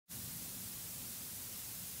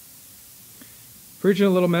Preaching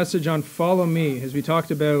a little message on follow me, as we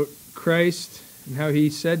talked about Christ and how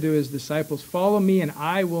he said to his disciples, follow me and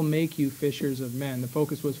I will make you fishers of men. The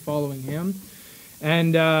focus was following him.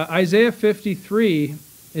 And Isaiah 53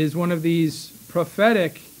 is one of these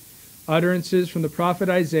prophetic utterances from the prophet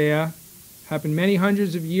Isaiah. Happened many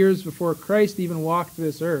hundreds of years before Christ even walked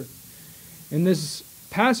this earth. And this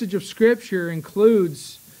passage of Scripture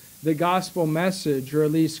includes the gospel message, or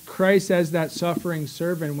at least Christ as that suffering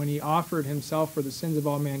servant when he offered himself for the sins of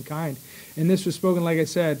all mankind. And this was spoken, like I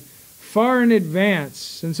said, far in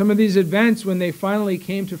advance. And some of these events, when they finally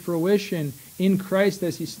came to fruition in Christ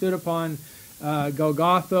as he stood upon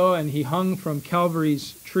Golgotha and he hung from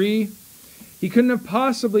Calvary's tree, he couldn't have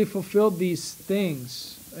possibly fulfilled these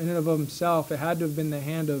things in and of himself. It had to have been the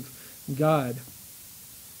hand of God.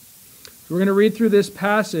 So we're going to read through this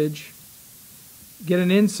passage, get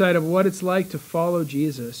an insight of what it's like to follow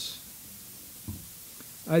Jesus.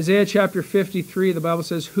 Isaiah chapter 53, the Bible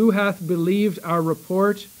says, "Who hath believed our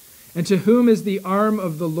report, and to whom is the arm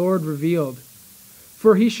of the Lord revealed?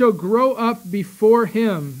 For he shall grow up before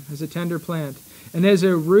him as a tender plant, and as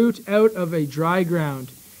a root out of a dry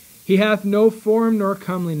ground. He hath no form nor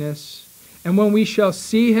comeliness, and when we shall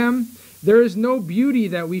see him, there is no beauty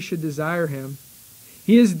that we should desire him.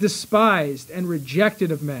 He is despised and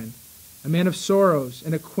rejected of men, a man of sorrows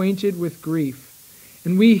and acquainted with grief.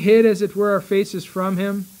 And we hid, as it were, our faces from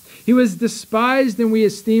him. He was despised, and we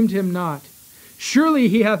esteemed him not. Surely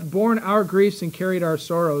he hath borne our griefs and carried our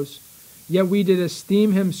sorrows. Yet we did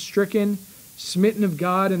esteem him stricken, smitten of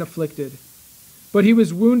God, and afflicted. But he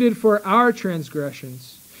was wounded for our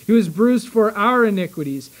transgressions. He was bruised for our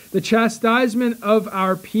iniquities. The chastisement of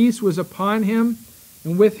our peace was upon him,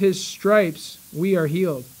 and with his stripes we are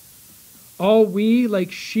healed. All we,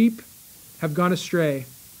 like sheep, have gone astray.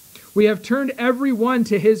 We have turned every one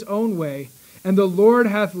to his own way, and the Lord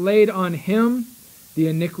hath laid on him the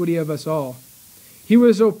iniquity of us all. He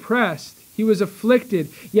was oppressed, he was afflicted,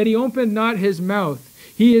 yet he opened not his mouth.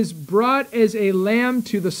 He is brought as a lamb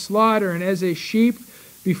to the slaughter, and as a sheep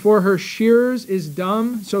before her shearers is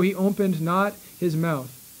dumb, so he opened not his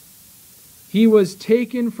mouth. He was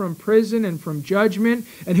taken from prison and from judgment,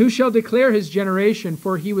 and who shall declare his generation?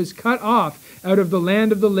 For he was cut off out of the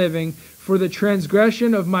land of the living. For the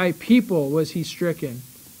transgression of my people was he stricken.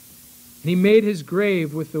 And he made his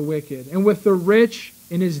grave with the wicked, and with the rich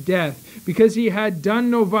in his death, because he had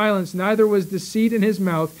done no violence, neither was deceit in his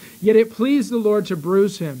mouth. Yet it pleased the Lord to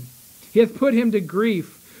bruise him. He hath put him to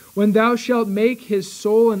grief. When thou shalt make his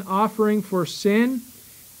soul an offering for sin,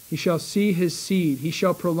 he shall see his seed, he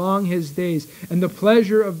shall prolong his days, and the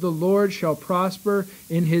pleasure of the Lord shall prosper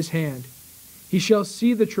in his hand. He shall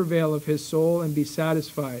see the travail of his soul and be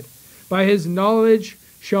satisfied. By his knowledge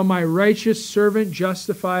shall my righteous servant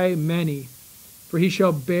justify many, for he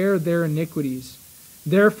shall bear their iniquities.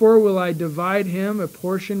 Therefore will I divide him a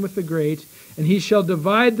portion with the great, and he shall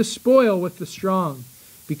divide the spoil with the strong,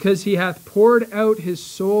 because he hath poured out his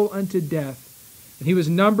soul unto death. And he was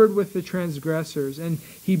numbered with the transgressors, and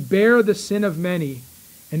he bare the sin of many,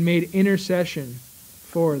 and made intercession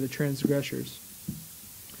for the transgressors.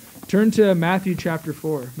 Turn to Matthew chapter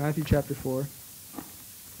 4. Matthew chapter 4.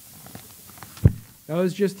 That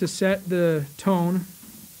was just to set the tone.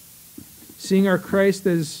 Seeing our Christ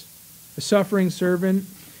as a suffering servant,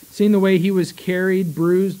 seeing the way he was carried,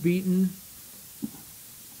 bruised, beaten,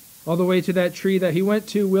 all the way to that tree that he went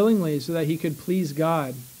to willingly so that he could please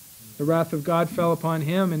God. The wrath of God fell upon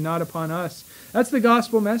him and not upon us. That's the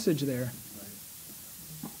gospel message there.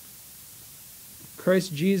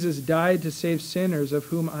 Christ Jesus died to save sinners, of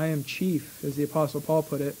whom I am chief, as the Apostle Paul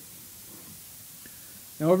put it.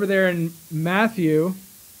 Now over there in Matthew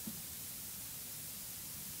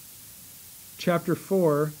chapter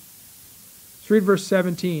 4, let's read verse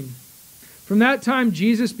 17. From that time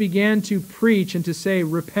Jesus began to preach and to say,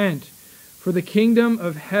 repent, for the kingdom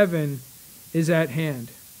of heaven is at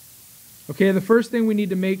hand. Okay, the first thing we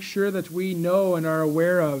need to make sure that we know and are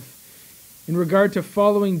aware of in regard to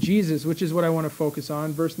following Jesus, which is what I want to focus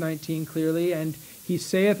on, verse 19 clearly, and he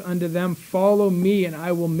saith unto them, follow me, and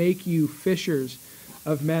I will make you fishers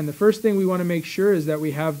of men. The first thing we want to make sure is that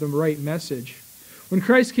we have the right message. When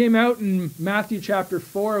Christ came out in Matthew chapter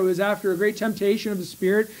 4, it was after a great temptation of the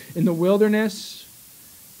Spirit in the wilderness.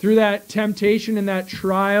 Through that temptation and that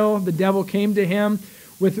trial, the devil came to him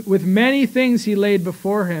with many things he laid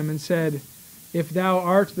before him and said, if thou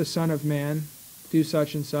art the Son of Man, do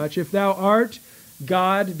such and such. If thou art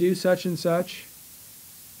God, do such and such.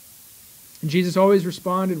 And Jesus always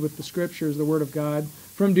responded with the Scriptures, the Word of God,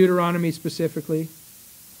 from Deuteronomy specifically.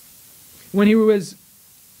 When he was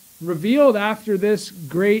revealed after this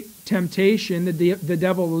great temptation. The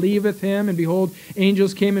devil leaveth him, and behold,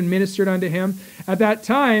 angels came and ministered unto him. At that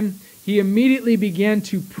time, he immediately began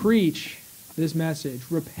to preach this message: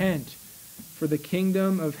 repent, for the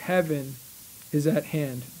kingdom of heaven is at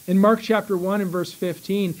hand. In Mark chapter 1 and verse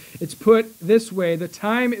 15, it's put this way: the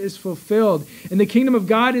time is fulfilled, and the kingdom of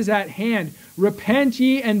God is at hand. Repent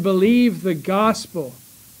ye and believe the gospel.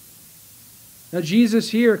 Now Jesus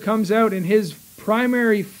here comes out in his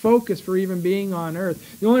primary focus for even being on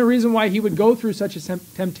earth. The only reason why he would go through such a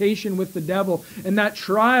temptation with the devil and that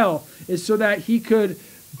trial is so that he could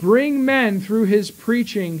bring men through his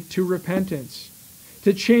preaching to repentance,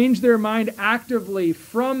 to change their mind actively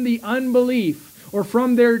from the unbelief or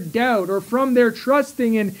from their doubt or from their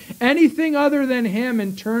trusting in anything other than him,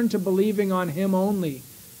 and turn to believing on him only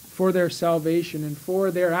for their salvation and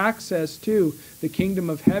for their access to the kingdom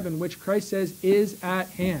of heaven, which Christ says is at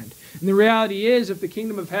hand. And the reality is, if the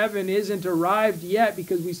kingdom of heaven isn't arrived yet,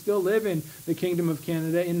 because we still live in the kingdom of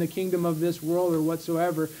Canada, in the kingdom of this world or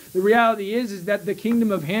whatsoever, the reality is that the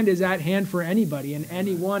kingdom of hand is at hand for anybody and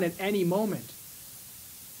anyone at any moment.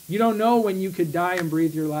 You don't know when you could die and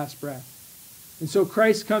breathe your last breath. And so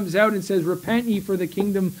Christ comes out and says, repent ye, for the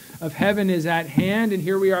kingdom of heaven is at hand. And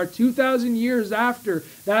here we are 2,000 years after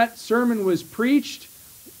that sermon was preached.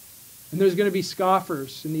 And there's going to be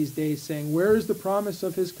scoffers in these days saying, where is the promise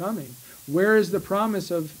of his coming? Where is the promise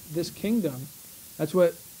of this kingdom? That's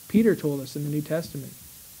what Peter told us in the New Testament.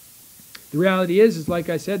 The reality is like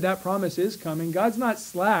I said, that promise is coming. God's not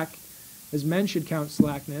slack, as men should count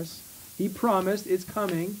slackness. He promised it's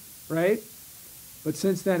coming, right? But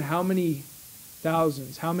since then, how many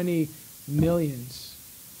thousands, how many millions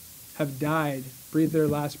have died, breathed their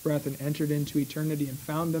last breath, and entered into eternity and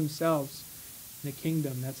found themselves in a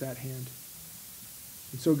kingdom that's at hand?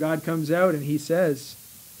 And so God comes out and he says,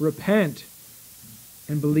 repent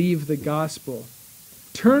and believe the gospel.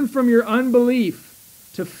 Turn from your unbelief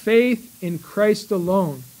to faith in Christ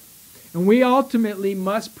alone. And we ultimately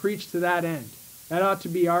must preach to that end. That ought to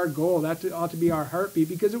be our goal. That ought to be our heartbeat,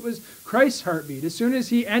 because it was Christ's heartbeat. As soon as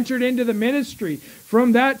he entered into the ministry,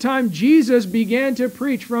 from that time Jesus began to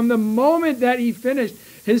preach. From the moment that he finished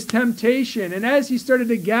his temptation, and as he started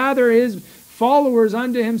to gather his followers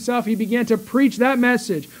unto himself, he began to preach that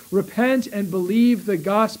message: repent and believe the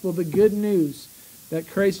gospel, the good news that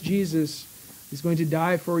Christ Jesus is going to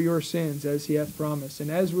die for your sins, as he hath promised,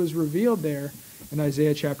 and as was revealed there in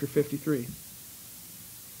Isaiah chapter 53.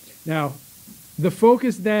 Now, the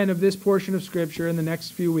focus then of this portion of Scripture in the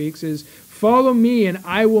next few weeks is, follow me and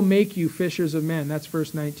I will make you fishers of men. That's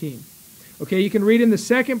verse 19. Okay, you can read in the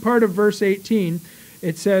second part of verse 18.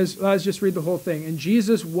 It says, let's just read the whole thing. And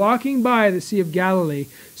Jesus, walking by the Sea of Galilee,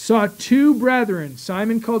 saw two brethren,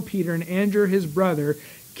 Simon called Peter and Andrew his brother,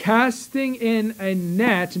 casting in a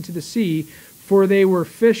net into the sea, for they were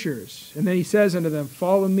fishers. And then he says unto them,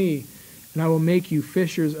 follow me and I will make you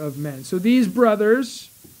fishers of men. So these brothers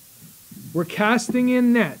were casting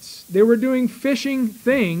in nets. They were doing fishing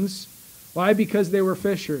things. Why? Because they were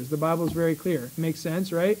fishers. The Bible is very clear. It makes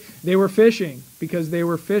sense, right? They were fishing because they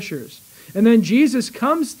were fishers. And then Jesus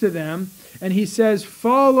comes to them and he says,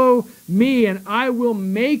 follow me and I will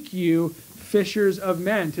make you fishers of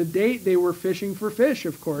men. To date, they were fishing for fish,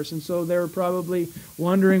 of course, and so they were probably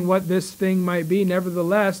wondering what this thing might be.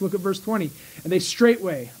 Nevertheless, look at verse 20. And they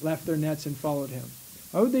straightway left their nets and followed him.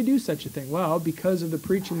 Why would they do such a thing? Well, because of the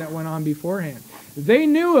preaching that went on beforehand. They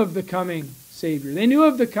knew of the coming Savior. They knew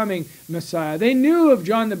of the coming Messiah. They knew of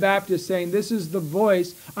John the Baptist saying, this is the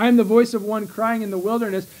voice, I am the voice of one crying in the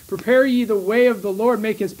wilderness, prepare ye the way of the Lord,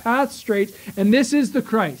 make his path straight, and this is the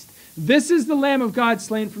Christ. This is the Lamb of God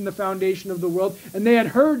slain from the foundation of the world. And they had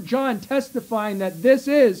heard John testifying that this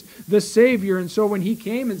is the Savior. And so when he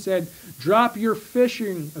came and said, drop your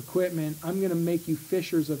fishing equipment, I'm going to make you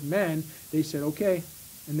fishers of men, they said, okay.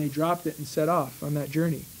 And they dropped it and set off on that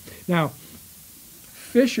journey. Now,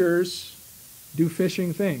 fishers do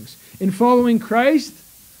fishing things. In following Christ,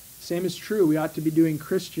 same is true. We ought to be doing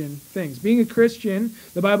Christian things. Being a Christian,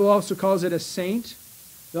 the Bible also calls it a saint.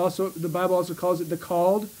 The Bible also calls it the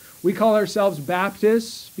called. We call ourselves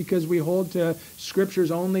Baptists because we hold to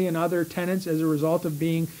Scriptures only and other tenets as a result of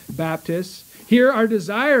being Baptists. Here, our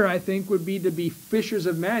desire, I think, would be to be fishers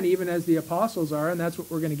of men, even as the apostles are, and that's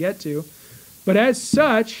what we're going to get to. But as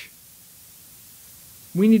such,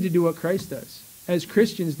 we need to do what Christ does. As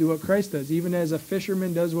Christians do what Christ does, even as a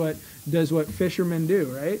fisherman does what fishermen do,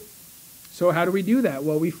 right? So how do we do that?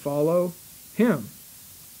 Well, we follow him.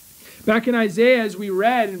 Back in Isaiah, as we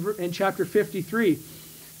read in chapter 53,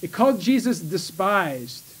 it called Jesus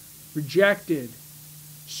despised, rejected,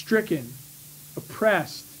 stricken,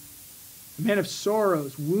 oppressed. a man of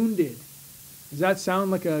sorrows, wounded. Does that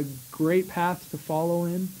sound like a great path to follow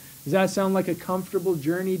in? Does that sound like a comfortable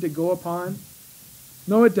journey to go upon?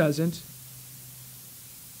 No, it doesn't.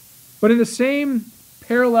 But in the same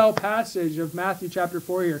parallel passage of Matthew chapter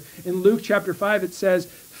 4 here, in Luke chapter 5, it says,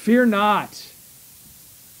 "Fear not,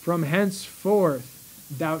 from henceforth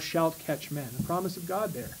thou shalt catch men." A promise of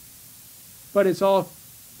God there. But it's all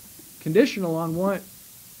conditional on what?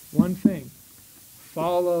 One thing.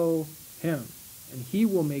 Follow him, and he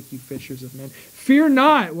will make you fishers of men. Fear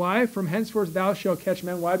not. Why? From henceforth thou shalt catch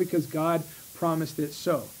men. Why? Because God promised it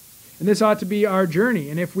so. And this ought to be our journey.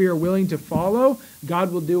 And if we are willing to follow,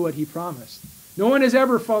 God will do what he promised. No one has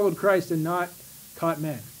ever followed Christ and not caught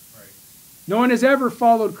men. Right. No one has ever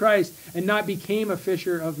followed Christ and not became a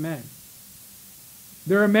fisher of men.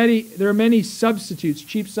 There are many substitutes,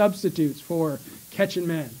 cheap substitutes for catching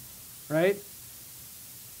men, right?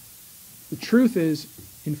 The truth is,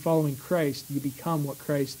 in following Christ, you become what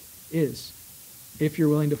Christ is, if you're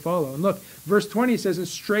willing to follow. And look, verse 20 says, and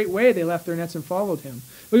straightway they left their nets and followed him.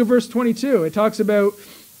 Look at verse 22. It talks about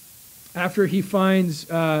after he finds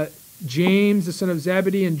James, the son of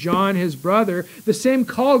Zebedee, and John, his brother, the same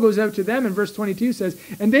call goes out to them. And verse 22 says,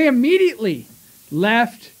 and they immediately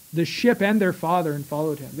left the ship and their father and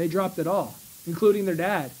followed him. They dropped it all, including their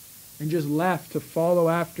dad, and just left to follow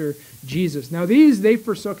after Jesus. Now they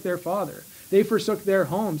forsook their father. They forsook their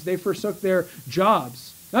homes. They forsook their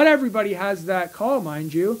jobs. Not everybody has that call,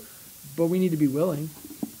 mind you, but we need to be willing.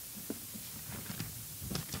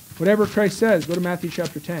 Whatever Christ says, go to Matthew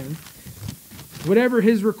chapter 10. Whatever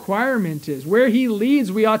his requirement is, where he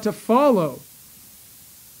leads, we ought to follow.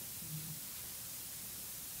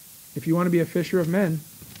 If you want to be a fisher of men,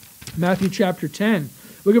 Matthew chapter 10.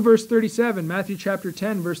 Look at verse 37. Matthew chapter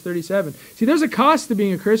 10, verse 37. See, there's a cost to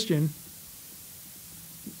being a Christian.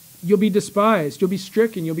 You'll be despised. You'll be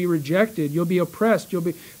stricken. You'll be rejected. You'll be oppressed. You'll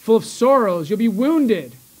be full of sorrows. You'll be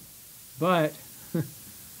wounded. But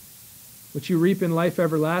what you reap in life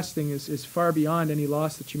everlasting is far beyond any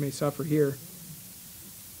loss that you may suffer here.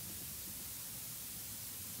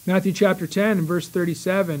 Matthew chapter 10 and verse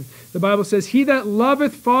 37, the Bible says, he that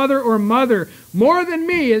loveth father or mother more than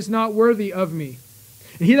me is not worthy of me.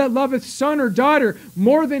 And he that loveth son or daughter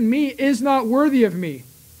more than me is not worthy of me.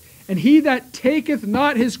 And he that taketh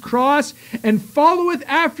not his cross and followeth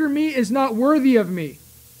after me is not worthy of me.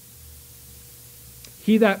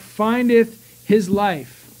 He that findeth his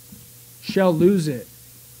life shall lose it.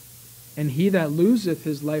 And he that loseth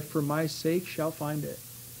his life for my sake shall find it.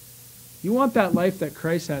 You want that life that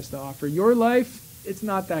Christ has to offer. Your life, it's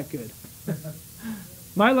not that good.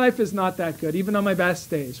 My life is not that good, even on my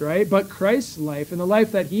best days, right? But Christ's life and the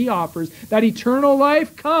life that he offers, that eternal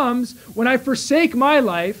life comes when I forsake my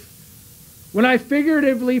life, when I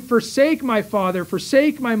figuratively forsake my father,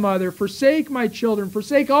 forsake my mother, forsake my children,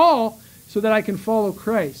 forsake all, so that I can follow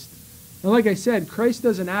Christ. And like I said, Christ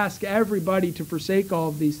doesn't ask everybody to forsake all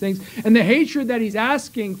of these things. And the hatred that he's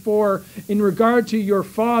asking for in regard to your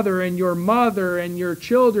father and your mother and your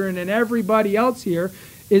children and everybody else here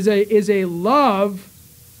is a love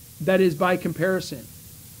that is by comparison.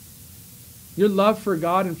 Your love for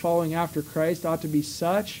God and following after Christ ought to be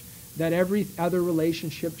such that every other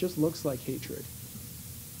relationship just looks like hatred.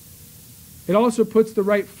 It also puts the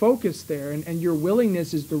right focus there, and your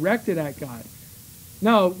willingness is directed at God.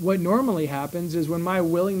 Now, what normally happens is when my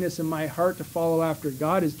willingness and my heart to follow after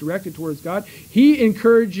God is directed towards God, he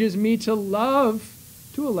encourages me to love,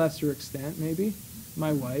 to a lesser extent maybe,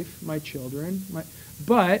 my wife, my children.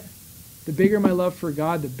 But the bigger my love for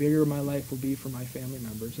God, the bigger my life will be for my family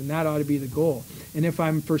members. And that ought to be the goal. And if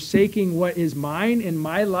I'm forsaking what is mine in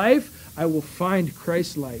my life, I will find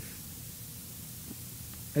Christ's life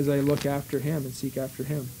as I look after him and seek after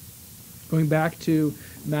him. Going back to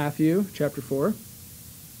Matthew chapter 4.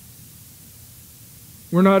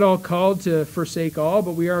 We're not all called to forsake all,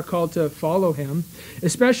 but we are called to follow him,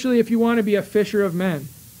 especially if you want to be a fisher of men.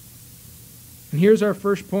 And here's our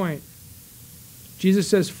first point. Jesus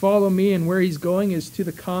says, follow me, and where he's going is to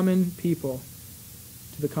the common people.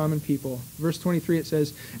 To the common people. Verse 23, it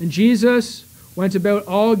says, and Jesus went about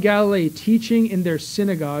all Galilee, teaching in their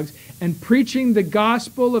synagogues, and preaching the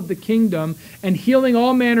gospel of the kingdom, and healing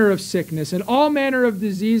all manner of sickness, and all manner of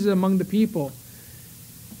disease among the people.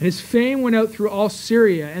 And his fame went out through all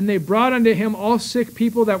Syria, and they brought unto him all sick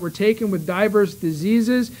people that were taken with divers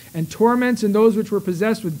diseases and torments, and those which were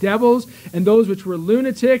possessed with devils, and those which were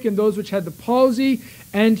lunatic, and those which had the palsy,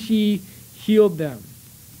 and he healed them.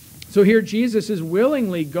 So here Jesus is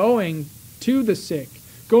willingly going to the sick,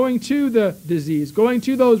 going to the disease, going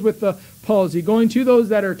to those with the palsy, going to those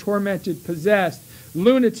that are tormented, possessed,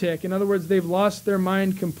 lunatic. In other words, they've lost their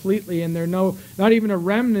mind completely, and they're not even a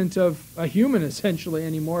remnant of a human essentially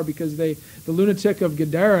anymore, because the lunatic of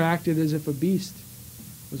Gadara acted as if a beast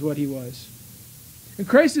was what he was. And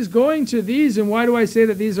Christ is going to these, and why do I say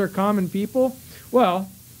that these are common people? Well,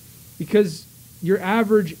 because your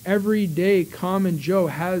average, everyday, common Joe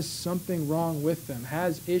has something wrong with them,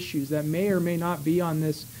 has issues that may or may not be on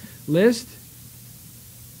this list,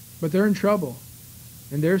 but they're in trouble,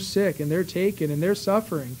 and they're sick, and they're taken, and they're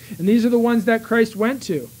suffering. And these are the ones that Christ went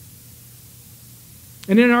to.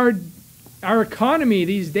 And in our economy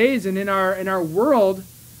these days, and in our world,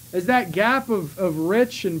 as that gap of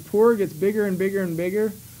rich and poor gets bigger and bigger and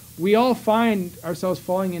bigger, we all find ourselves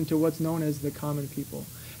falling into what's known as the common people.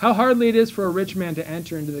 How hardly it is for a rich man to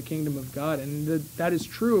enter into the kingdom of God. And that is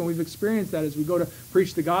true, and we've experienced that as we go to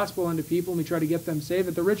preach the gospel unto people and we try to get them saved,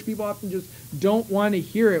 that the rich people often just don't want to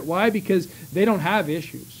hear it. Why? Because they don't have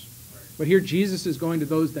issues. But here Jesus is going to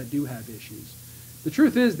those that do have issues. The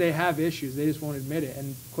truth is they have issues, they just won't admit it,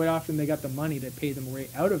 and quite often they got the money to pay them way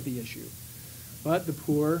out of the issue. But the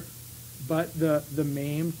poor, but the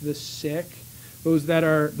maimed, the sick, those that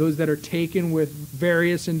are taken with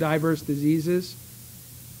various and diverse diseases,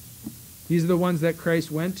 these are the ones that Christ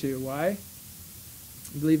went to. Why?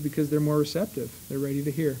 I believe because they're more receptive. They're ready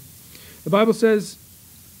to hear. The Bible says,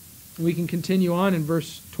 we can continue on in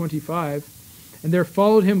verse 25, and there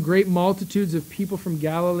followed him great multitudes of people from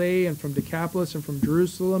Galilee and from Decapolis and from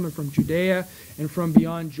Jerusalem and from Judea and from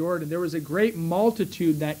beyond Jordan. There was a great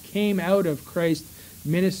multitude that came out of Christ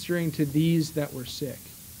ministering to these that were sick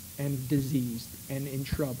and diseased and in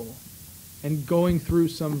trouble and going through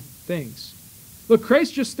some things. Look,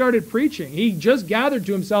 Christ just started preaching. He just gathered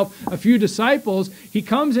to himself a few disciples. He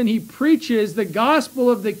comes and he preaches the gospel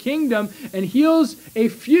of the kingdom and heals a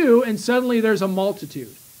few, and suddenly there's a multitude.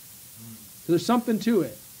 So there's something to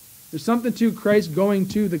it. There's something to Christ going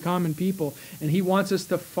to the common people, and he wants us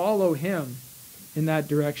to follow him in that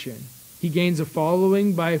direction. He gains a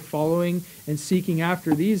following by following and seeking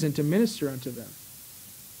after these and to minister unto them.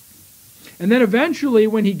 And then eventually,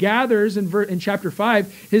 when he gathers in chapter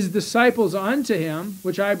 5, his disciples unto him,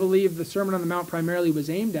 which I believe the Sermon on the Mount primarily was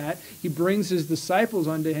aimed at, he brings his disciples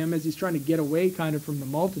unto him as he's trying to get away kind of from the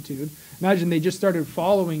multitude. Imagine they just started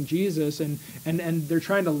following Jesus, and they're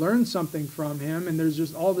trying to learn something from him, and there's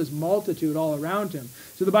just all this multitude all around him.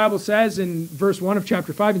 So the Bible says in verse 1 of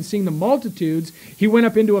chapter 5, and seeing the multitudes, he went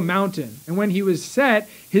up into a mountain. And when he was set,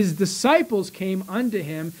 his disciples came unto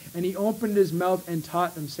him, and he opened his mouth and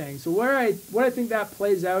taught them, saying. So what I think that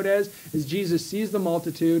plays out as is Jesus sees the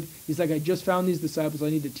multitude. He's like, I just found these disciples.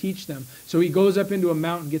 I need to teach them. So he goes up into a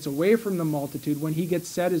mountain, gets away from the multitude. When he gets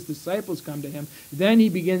set, his disciples come to him. Then he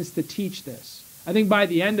begins to teach this. I think by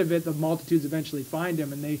the end of it, the multitudes eventually find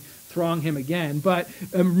him and they throng him again. But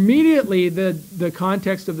immediately, the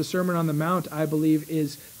context of the Sermon on the Mount, I believe,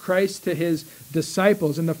 is Christ to his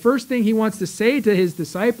disciples. And the first thing he wants to say to his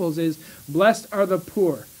disciples is, blessed are the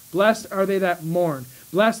poor. Blessed are they that mourn.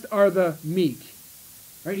 Blessed are the meek.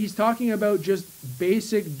 Right? He's talking about just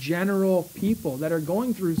basic general people that are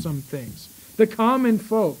going through some things. The common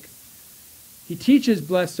folk. He teaches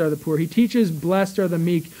blessed are the poor. He teaches blessed are the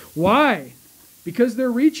meek. Why? Because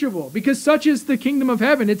they're reachable. Because such is the kingdom of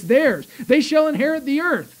heaven. It's theirs. They shall inherit the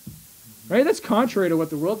earth. Right? That's contrary to what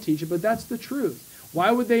the world teaches, but that's the truth.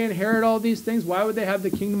 Why would they inherit all these things? Why would they have the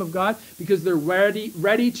kingdom of God? Because they're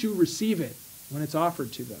ready to receive it when it's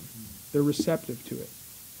offered to them. They're receptive to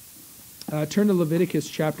it. Turn to Leviticus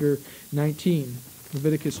chapter 19.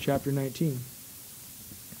 Leviticus chapter 19.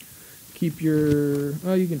 Keep your...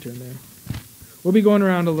 Oh, you can turn there. We'll be going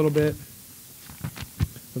around a little bit.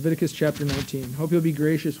 Leviticus chapter 19. Hope you'll be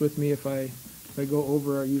gracious with me if I go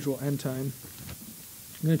over our usual end time.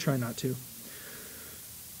 I'm going to try not to.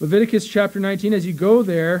 Leviticus chapter 19, as you go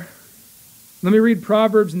there, let me read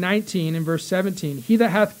Proverbs 19 and verse 17. He that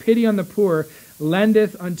hath pity on the poor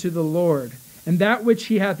lendeth unto the Lord, and that which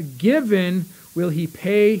he hath given will he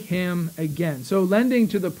pay him again. So lending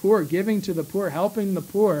to the poor, giving to the poor, helping the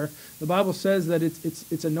poor, the Bible says that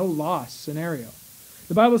it's a no-loss scenario.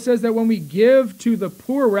 The Bible says that when we give to the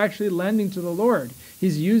poor, we're actually lending to the Lord.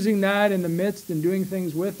 He's using that in the midst and doing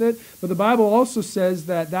things with it. But the Bible also says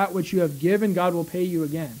that which you have given, God will pay you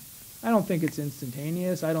again. I don't think it's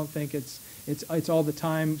instantaneous. I don't think it's all the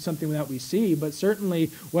time something that we see. But certainly,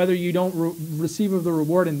 whether you don't receive of the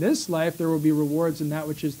reward in this life, there will be rewards in that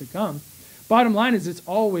which is to come. Bottom line is it's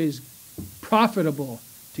always profitable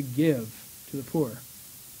to give to the poor.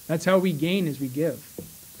 That's how we gain as we give.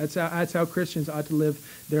 That's how Christians ought to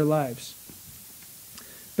live their lives.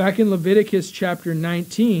 Back in Leviticus chapter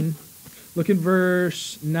 19, look in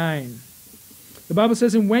verse 9. The Bible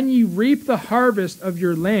says, and when ye reap the harvest of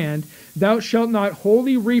your land, thou shalt not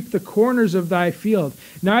wholly reap the corners of thy field,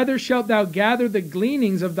 neither shalt thou gather the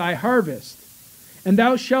gleanings of thy harvest. And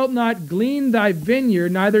thou shalt not glean thy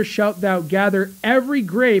vineyard, neither shalt thou gather every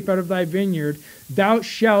grape out of thy vineyard. Thou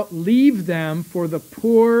shalt leave them for the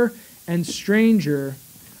poor and stranger.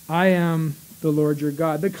 I am the Lord your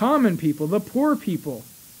God. The common people, the poor people,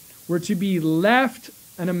 were to be left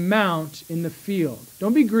an amount in the field.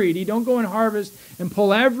 Don't be greedy. Don't go and harvest and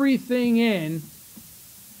pull everything in.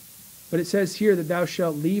 But it says here that thou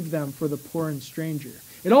shalt leave them for the poor and stranger.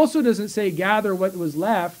 It also doesn't say gather what was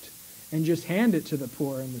left and just hand it to the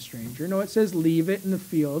poor and the stranger. No, it says leave it in the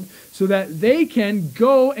field so that they can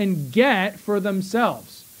go and get for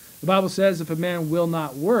themselves. The Bible says if a man will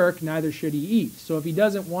not work, neither should he eat. So if he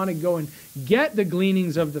doesn't want to go and get the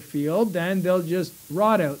gleanings of the field, then they'll just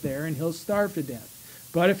rot out there and he'll starve to death.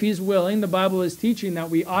 But if he's willing, the Bible is teaching that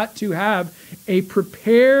we ought to have a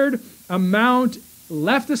prepared amount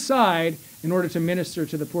left aside in order to minister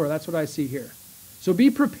to the poor. That's what I see here. So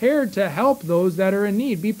be prepared to help those that are in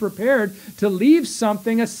need. Be prepared to leave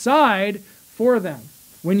something aside for them.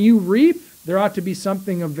 When you reap, there ought to be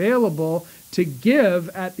something available to give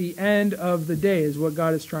at the end of the day, is what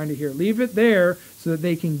God is trying to hear. Leave it there so that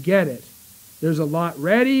they can get it. There's a lot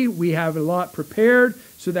ready. We have a lot prepared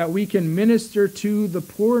so that we can minister to the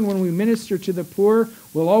poor. And when we minister to the poor,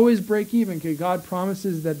 we'll always break even, because God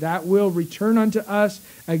promises that that will return unto us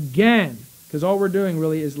again. Because all we're doing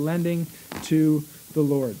really is lending to the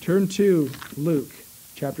Lord. Turn to Luke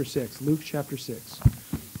chapter 6. Luke chapter 6.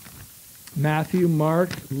 Matthew,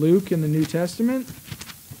 Mark, Luke in the New Testament.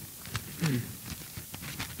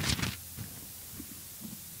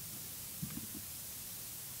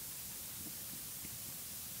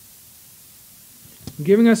 I'm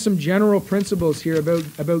giving us some general principles here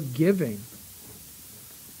about giving.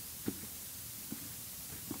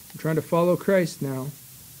 I'm trying to follow Christ now.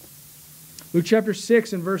 Luke chapter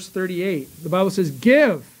 6 and verse 38. The Bible says,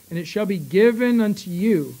 give, and it shall be given unto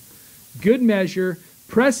you. Good measure,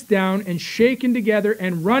 pressed down and shaken together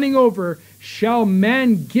and running over, shall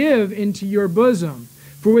men give into your bosom.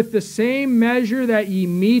 For with the same measure that ye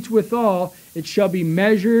meet withal, it shall be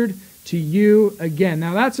measured to you again.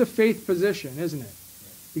 Now that's a faith position, isn't it?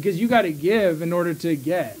 Because you got to give in order to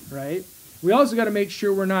get, right? We also got to make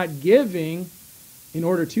sure we're not giving in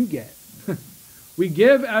order to get. We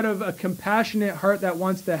give out of a compassionate heart that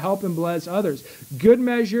wants to help and bless others. Good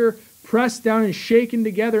measure, pressed down and shaken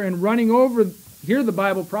together and running over. Here the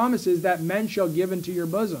Bible promises that men shall give into your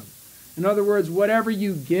bosom. In other words, whatever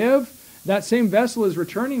you give, that same vessel is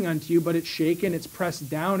returning unto you, but it's shaken, it's pressed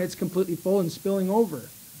down, it's completely full and spilling over.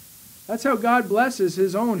 That's how God blesses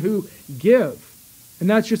his own who give. And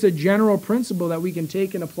that's just a general principle that we can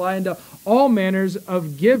take and apply into all manners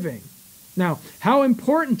of giving. Now, how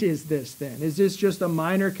important is this then? Is this just a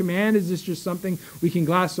minor command? Is this just something we can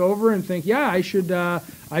gloss over and think, yeah, I should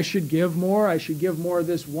give more. I should give more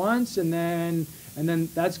this once, and then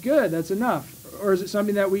that's good. That's enough. Or is it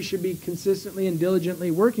something that we should be consistently and diligently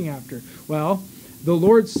working after? Well, the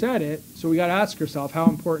Lord said it, so we got to ask ourselves, how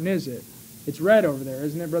important is it? It's red over there,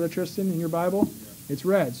 isn't it, Brother Tristan, in your Bible? It's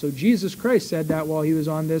red. So Jesus Christ said that while he was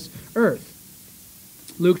on this earth.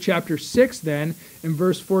 Luke chapter 6 then, in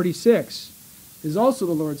verse 46, is also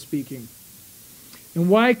the Lord speaking. And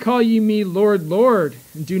why call ye me Lord, Lord,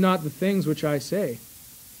 and do not the things which I say?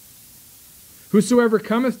 Whosoever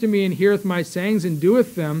cometh to me and heareth my sayings and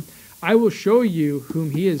doeth them, I will show you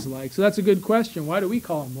whom he is like. So that's a good question. Why do we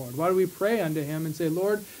call him Lord? Why do we pray unto him and say,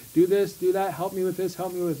 Lord, do this, do that, help me with this,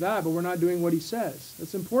 help me with that, but we're not doing what he says?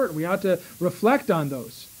 That's important. We ought to reflect on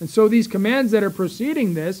those. And so these commands that are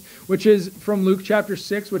preceding this, which is from Luke chapter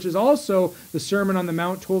 6, which is also the Sermon on the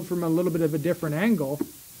Mount told from a little bit of a different angle.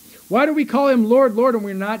 Why do we call him Lord, Lord, and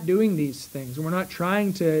we're not doing these things? And we're not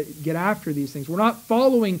trying to get after these things. We're not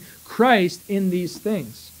following Christ in these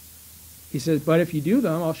things. He says, but if you do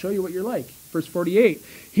them, I'll show you what you're like. Verse 48,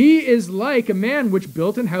 he is like a man which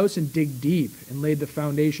built an house and digged deep and laid the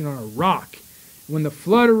foundation on a rock. When the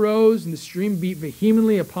flood arose and the stream beat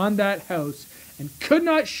vehemently upon that house and could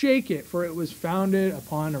not shake it, for it was founded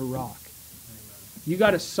upon a rock. You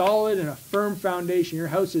got a solid and a firm foundation. Your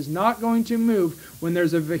house is not going to move when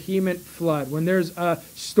there's a vehement flood, when there's a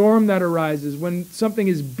storm that arises, when something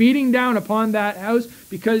is beating down upon that house,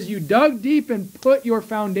 because you dug deep and put your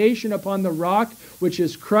foundation upon the rock, which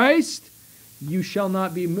is Christ. You shall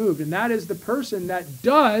not be moved. And that is the person that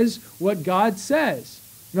does what God says.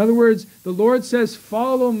 In other words, the Lord says,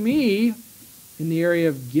 follow me in the area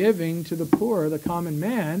of giving to the poor, the common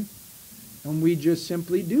man, and we just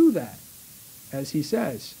simply do that, as he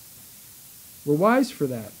says. We're wise for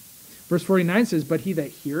that. Verse 49 says, but he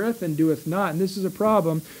that heareth and doeth not. And this is a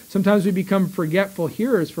problem. Sometimes we become forgetful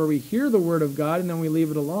hearers, for we hear the word of God and then we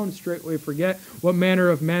leave it alone, straightway forget what manner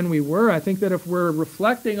of men we were. I think that if we're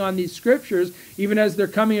reflecting on these scriptures, even as they're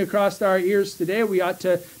coming across our ears today, we ought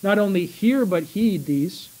to not only hear but heed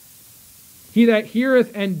these. He that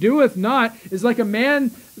heareth and doeth not is like a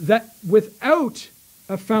man that without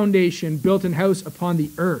a foundation built an house upon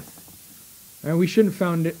the earth. And we shouldn't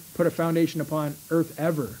put a foundation upon earth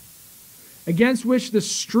ever. Against which the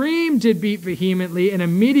stream did beat vehemently, and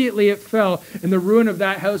immediately it fell, and the ruin of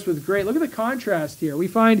that house was great. Look at the contrast here. We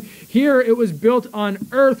find here it was built on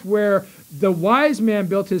earth, where the wise man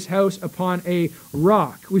built his house upon a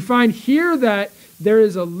rock. We find here that there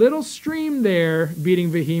is a little stream there beating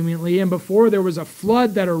vehemently, and before there was a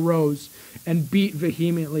flood that arose and beat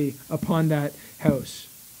vehemently upon that house.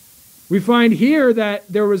 We find here that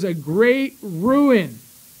there was a great ruin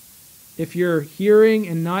if you're hearing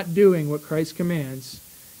and not doing what Christ commands.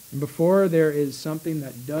 And before there is something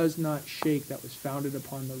that does not shake, that was founded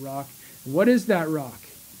upon the rock. And what is that rock?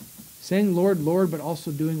 Saying Lord, Lord, but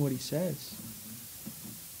also doing what he says.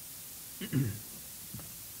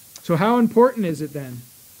 So how important is it then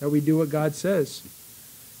that we do what God says?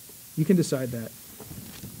 You can decide that.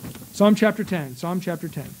 Psalm chapter 10. Psalm chapter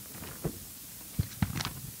 10.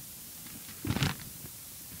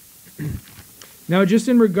 Now, just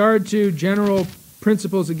in regard to general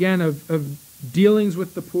principles, again, of dealings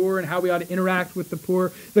with the poor and how we ought to interact with the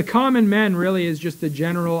poor, the common man really is just the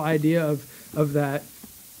general idea of that.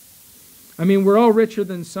 I mean, we're all richer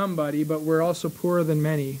than somebody, but we're also poorer than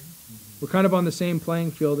many. We're kind of on the same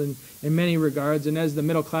playing field in many regards, and as the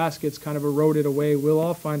middle class gets kind of eroded away, we'll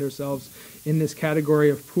all find ourselves in this category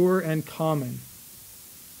of poor and common.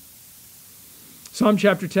 Psalm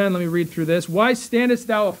chapter 10, let me read through this. Why standest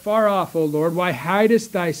thou afar off, O Lord? Why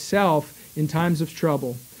hidest thyself in times of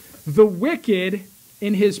trouble? The wicked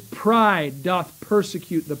in his pride doth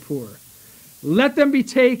persecute the poor. Let them be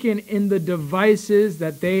taken in the devices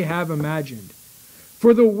that they have imagined.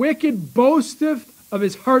 For the wicked boasteth of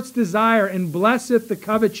his heart's desire, and blesseth the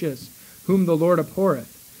covetous, whom the Lord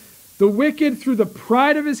abhorreth. The wicked, through the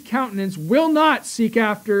pride of his countenance, will not seek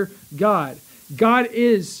after God. God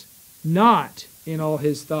is not in all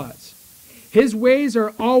his thoughts. His ways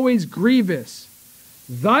are always grievous.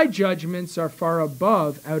 Thy judgments are far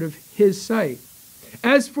above out of his sight.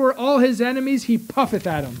 As for all his enemies, he puffeth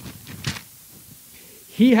at them.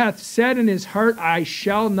 He hath said in his heart, I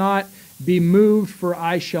shall not be moved, for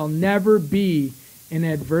I shall never be in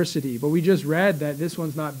adversity. But we just read that this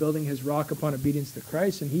one's not building his rock upon obedience to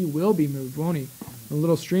Christ, and he will be moved, won't he? A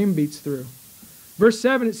little stream beats through. Verse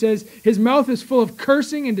 7, it says, his mouth is full of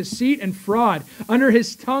cursing and deceit and fraud. Under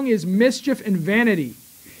his tongue is mischief and vanity.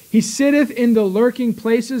 He sitteth in the lurking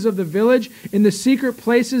places of the village. In the secret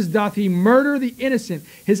places doth he murder the innocent.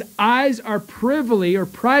 His eyes are privily or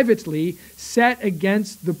privately set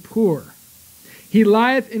against the poor. He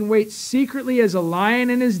lieth in wait secretly as a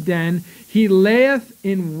lion in his den. He layeth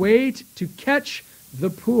in wait to catch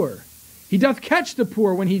the poor. He doth catch the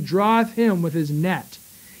poor when he draweth him with his net.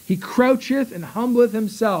 He croucheth and humbleth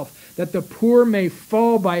himself, that the poor may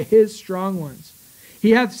fall by his strong ones.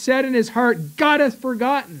 He hath said in his heart, God hath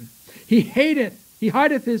forgotten. He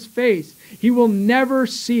hideth his face. He will never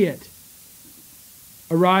see it.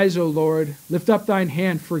 Arise, O Lord, lift up thine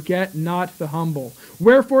hand, forget not the humble.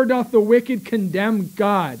 Wherefore doth the wicked condemn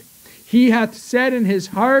God? He hath said in his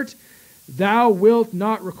heart, thou wilt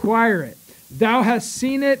not require it. Thou hast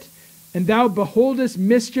seen it, and thou beholdest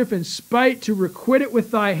mischief and spite to requite it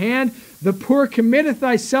with thy hand. The poor committeth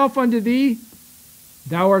thyself unto thee.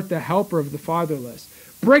 Thou art the helper of the fatherless.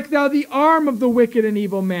 Break thou the arm of the wicked and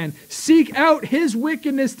evil man. Seek out his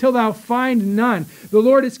wickedness till thou find none. The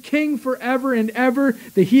Lord is king forever and ever.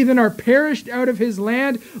 The heathen are perished out of his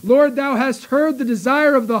land. Lord, thou hast heard the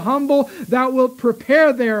desire of the humble. Thou wilt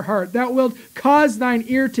prepare their heart. Thou wilt cause thine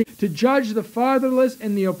ear to judge the fatherless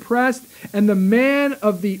and the oppressed, and the man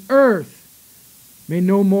of the earth may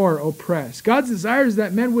no more oppress. God's desire is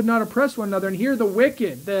that men would not oppress one another. And here the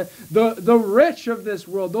wicked, the rich of this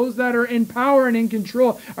world, those that are in power and in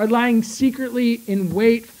control, are lying secretly in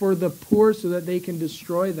wait for the poor so that they can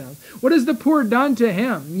destroy them. What has the poor done to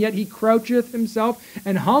him? Yet he croucheth himself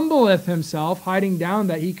and humbleth himself, hiding down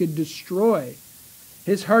that he could destroy.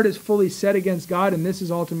 His heart is fully set against God, and this is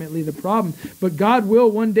ultimately the problem. But God will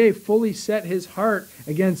one day fully set his heart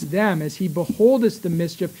against them as he beholdeth the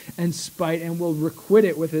mischief and spite, and will requite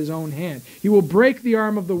it with his own hand. He will break the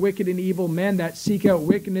arm of the wicked and evil men that seek out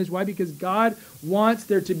wickedness. Why? Because God wants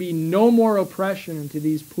there to be no more oppression unto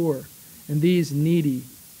these poor and these needy.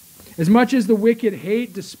 As much as the wicked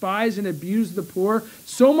hate, despise, and abuse the poor,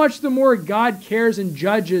 so much the more God cares and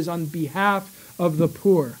judges on behalf of the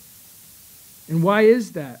poor. And why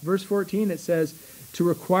is that? Verse 14, it says, to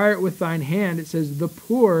require it with thine hand, it says, the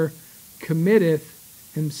poor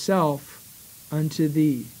committeth himself unto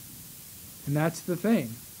thee. And that's the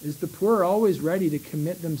thing, is the poor are always ready to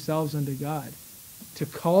commit themselves unto God, to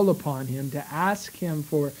call upon him, to ask him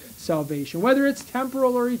for salvation, whether it's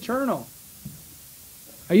temporal or eternal.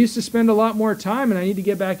 I used to spend a lot more time, and I need to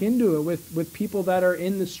get back into it, with people that are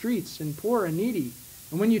in the streets and poor and needy.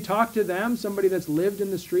 And when you talk to them, somebody that's lived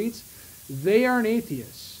in the streets, they aren't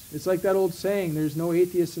atheists. It's like that old saying, there's no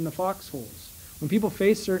atheists in the foxholes. When people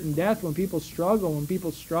face certain death, when people struggle, when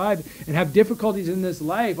people strive and have difficulties in this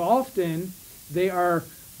life, often they are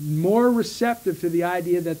more receptive to the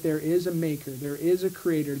idea that there is a maker, there is a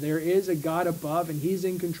creator, there is a God above, and he's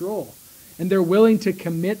in control. And they're willing to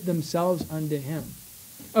commit themselves unto him.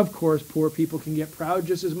 Of course, poor people can get proud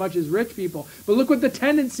just as much as rich people. But look what the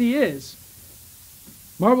tendency is.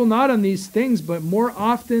 Marvel not on these things, but more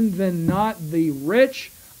often than not, the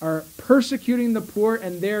rich are persecuting the poor,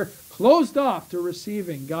 and they're closed off to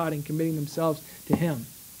receiving God and committing themselves to him.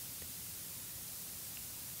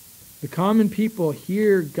 The common people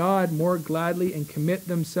hear God more gladly and commit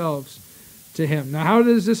themselves to him. Now, how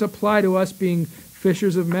does this apply to us being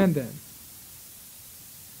fishers of men then?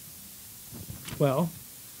 Well,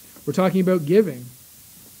 we're talking about giving.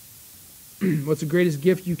 What's the greatest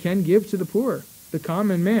gift you can give to the poor, the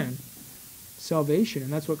common man? Salvation,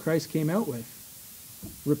 and that's what Christ came out with.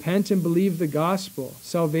 Repent and believe the gospel.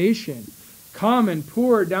 Salvation. Common,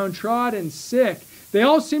 poor, downtrodden, sick. They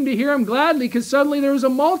all seemed to hear him gladly because suddenly there was a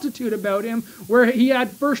multitude about him where he had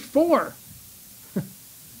first four.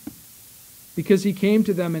 Because he came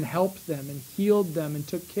to them and helped them and healed them and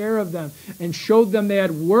took care of them and showed them they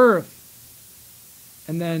had worth.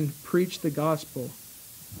 And then preached the gospel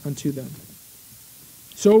unto them.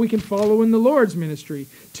 So we can follow in the Lord's ministry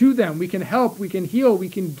to them. We can help, we can heal, we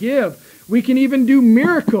can give. We can even do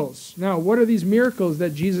miracles. Now, what are these miracles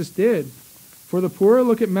that Jesus did for the poor?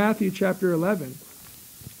 Look at Matthew chapter 11.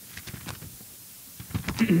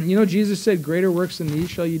 You know, Jesus said, greater works than these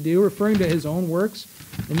shall you do, referring to his own works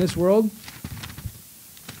in this world.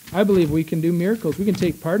 I believe we can do miracles. We can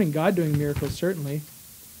take part in God doing miracles, certainly.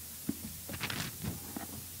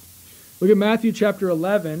 Look at Matthew chapter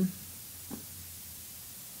 11.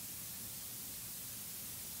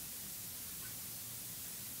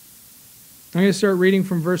 I'm going to start reading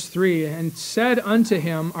from verse 3. And said unto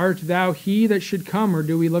him, art thou he that should come, or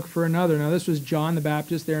do we look for another? Now this was John the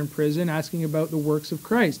Baptist there in prison asking about the works of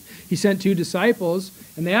Christ. He sent two disciples,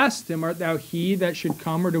 and they asked him, art thou he that should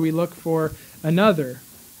come, or do we look for another?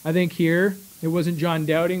 I think here, it wasn't John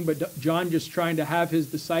doubting, but John just trying to have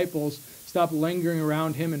his disciples stop lingering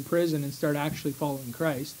around him in prison and start actually following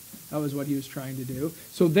Christ. That was what he was trying to do.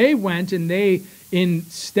 So they went and they,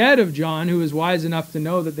 instead of John, who was wise enough to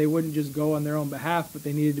know that they wouldn't just go on their own behalf, but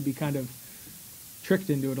they needed to be kind of tricked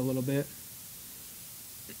into it a little bit.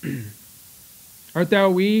 Art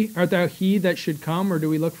thou he that should come, or do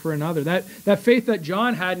we look for another? That faith that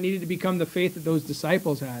John had needed to become the faith that those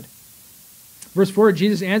disciples had. Verse 4,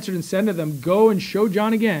 Jesus answered and said to them, go and show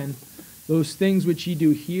John again those things which ye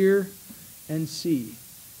do hear and see.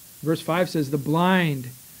 Verse 5 says, the blind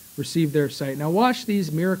receive their sight. Now watch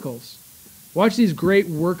these miracles. Watch these great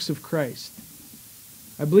works of Christ.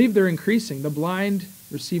 I believe they're increasing. The blind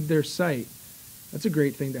receive their sight. That's a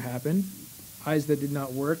great thing to happen. Eyes that did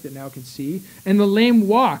not work that now can see. And the lame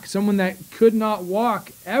walk. Someone that could not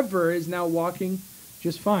walk ever is now walking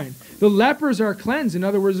just fine. The lepers are cleansed. In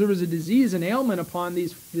other words, there was a disease, an ailment upon the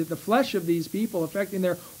flesh of these people affecting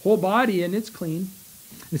their whole body, and it's clean.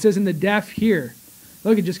 It says, in the deaf hear.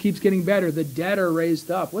 Look, it just keeps getting better. The dead are raised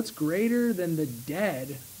up. What's greater than the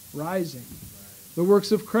dead rising? The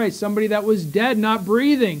works of Christ. Somebody that was dead, not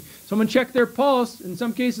breathing. Someone checked their pulse. In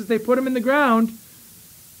some cases, they put him in the ground.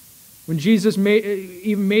 When Jesus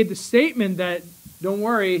even made the statement that, don't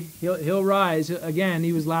worry, he'll rise. Again,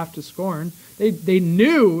 he was laughed to scorn. They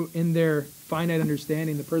knew in their finite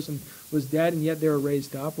understanding the person was dead, and yet they were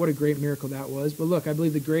raised up. What a great miracle that was. But look, I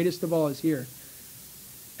believe the greatest of all is here.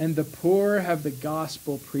 And the poor have the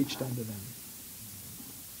gospel preached unto them.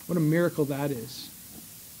 What a miracle that is.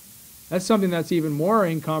 That's something that's even more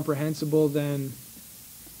incomprehensible than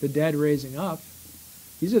the dead raising up.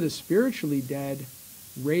 These are the spiritually dead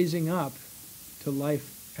raising up to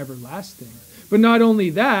life everlasting. But not only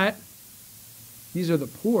that, these are the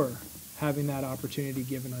poor having that opportunity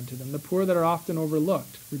given unto them. The poor that are often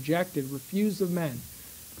overlooked, rejected, refused of men.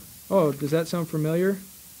 Oh, does that sound familiar?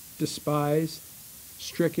 Despised,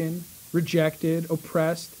 stricken, rejected,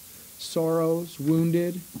 oppressed. sorrows,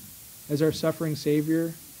 wounded, as our suffering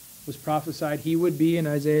Savior was prophesied he would be in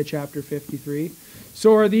Isaiah chapter 53.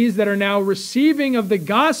 So are these that are now receiving of the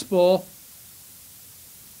gospel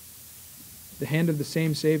the hand of the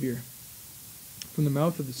same Savior, from the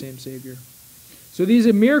mouth of the same Savior. So these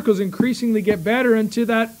miracles increasingly get better unto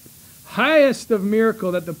that highest of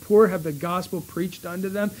miracle, that the poor have the gospel preached unto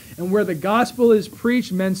them. And where the gospel is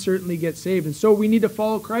preached, men certainly get saved. And so we need to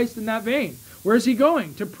follow Christ in that vein. Where is he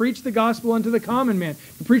going? To preach the gospel unto the common man,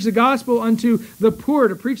 to preach the gospel unto the poor,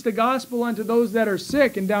 to preach the gospel unto those that are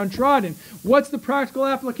sick and downtrodden. What's the practical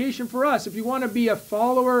application for us? If you want to be a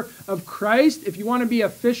follower of Christ, if you want to be a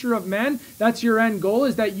fisher of men, that's your end goal,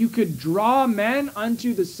 is that you could draw men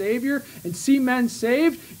unto the Savior and see men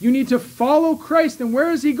saved. You need to follow Christ. And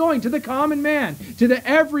where is he going? To the common man, to the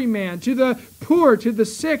everyman, to the poor, to the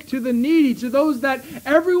sick, to the needy, to those that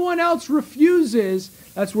everyone else refuses.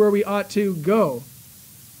 That's where we ought to go.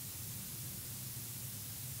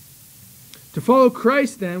 To follow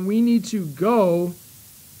Christ, then, we need to go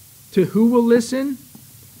to who will listen.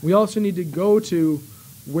 We also need to go to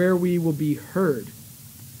where we will be heard.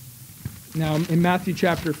 Now, in Matthew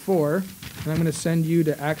chapter 4, and I'm going to send you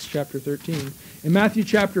to Acts chapter 13. In Matthew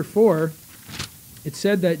chapter 4, it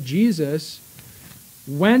said that Jesus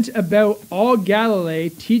went about all Galilee,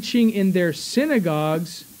 teaching in their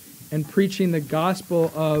synagogues and preaching the gospel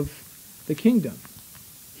of the kingdom.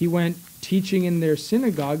 He went teaching in their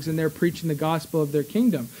synagogues, and they're preaching the gospel of their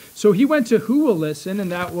kingdom. So he went to who will listen, and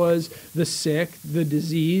that was the sick, the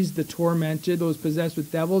diseased, the tormented, those possessed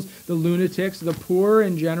with devils, the lunatics, the poor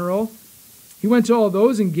in general. He went to all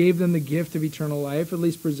those and gave them the gift of eternal life, at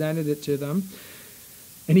least presented it to them.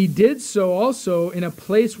 And he did so also in a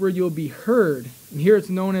place where you'll be heard. And here it's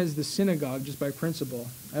known as the synagogue, just by principle.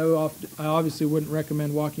 I obviously wouldn't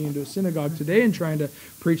recommend walking into a synagogue today and trying to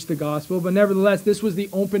preach the gospel, but nevertheless, this was the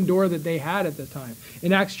open door that they had at the time.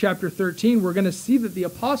 In Acts chapter 13, we're going to see that the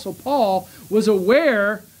Apostle Paul was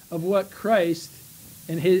aware of what Christ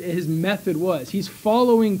and his method was. He's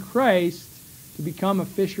following Christ to become a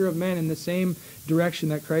fisher of men in the same direction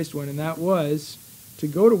that Christ went, and that was to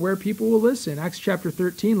go to where people will listen. Acts chapter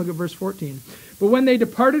 13, look at verse 14. But when they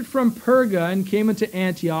departed from Perga and came into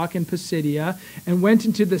Antioch and Pisidia and went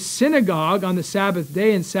into the synagogue on the Sabbath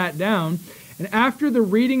day and sat down, and after the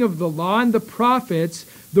reading of the law and the prophets,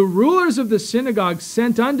 the rulers of the synagogue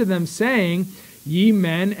sent unto them, saying, Ye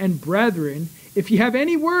men and brethren, if ye have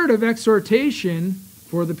any word of exhortation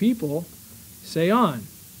for the people, say on.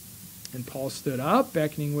 And Paul stood up,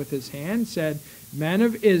 beckoning with his hand, said, Men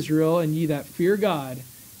of Israel, and ye that fear God,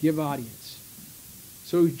 give audience.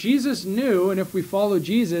 So Jesus knew, and if we follow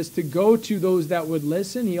Jesus, to go to those that would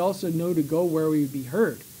listen. He also knew to go where we would be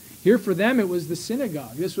heard. Here for them, it was the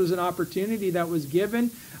synagogue. This was an opportunity that was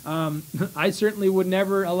given. I certainly would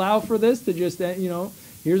never allow for this to just,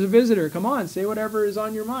 here's a visitor. Come on, say whatever is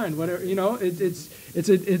on your mind. Whatever,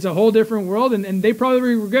 it's a whole different world, and they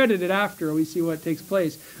probably regretted it after we see what takes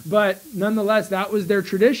place. But nonetheless, that was their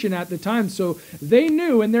tradition at the time. So they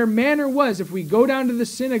knew, and their manner was, if we go down to the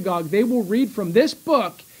synagogue, they will read from this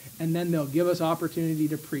book, and then they'll give us opportunity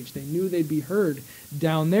to preach. They knew they'd be heard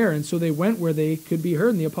down there, and so they went where they could be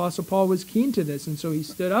heard. And the Apostle Paul was keen to this, and so he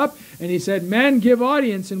stood up and he said, Men, give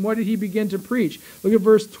audience. And what did he begin to preach? Look at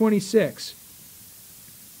verse 26.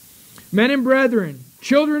 Men and brethren,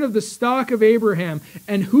 children of the stock of Abraham,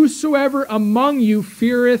 and whosoever among you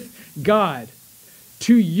feareth God,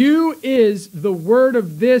 to you is the word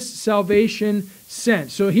of this salvation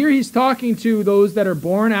sent. So here he's talking to those that are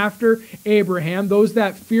born after Abraham, those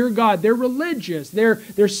that fear God. They're religious.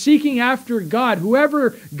 They're seeking after God.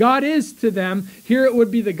 Whoever God is to them, here it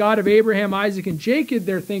would be the God of Abraham, Isaac, and Jacob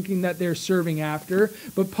they're thinking that they're serving after.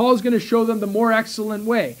 But Paul's going to show them the more excellent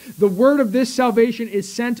way. The word of this salvation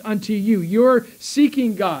is sent unto you. You're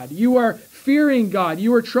seeking God. You are fearing God.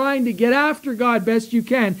 You are trying to get after God best you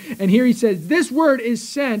can. And here he says, this word is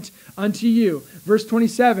sent unto you. Verse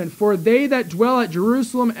 27, For they that dwell at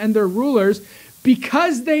Jerusalem and their rulers,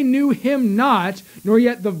 because they knew him not, nor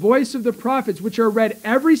yet the voice of the prophets, which are read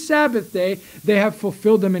every Sabbath day, they have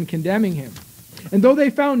fulfilled them in condemning him. And though they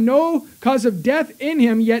found no cause of death in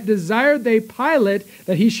him, yet desired they Pilate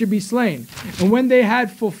that he should be slain. And when they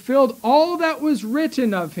had fulfilled all that was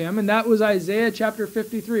written of him, and that was Isaiah chapter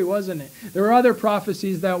 53, wasn't it? There were other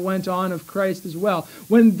prophecies that went on of Christ as well.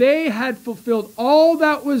 When they had fulfilled all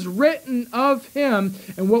that was written of him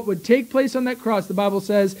and what would take place on that cross, the Bible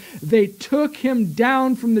says, they took him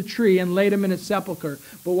down from the tree and laid him in a sepulcher.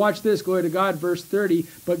 But watch this, glory to God, verse 30.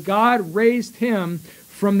 But God raised him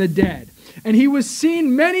from the dead. And he was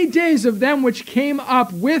seen many days of them which came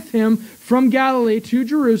up with him from Galilee to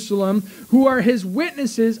Jerusalem, who are his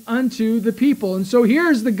witnesses unto the people. And so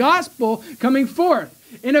here's the gospel coming forth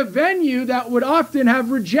in a venue that would often have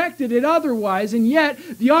rejected it otherwise, and yet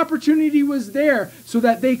the opportunity was there so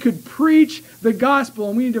that they could preach the gospel.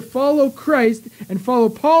 And we need to follow Christ and follow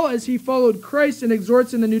Paul as he followed Christ and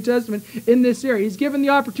exhorts in the New Testament in this area. He's given the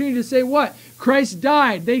opportunity to say what? Christ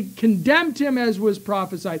died. They condemned him as was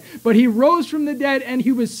prophesied, but he rose from the dead and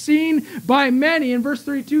he was seen by many. And verse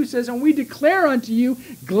 32 says, and we declare unto you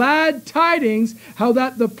glad tidings, how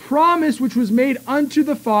that the promise which was made unto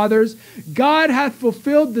the fathers, God hath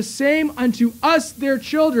fulfilled the same unto us their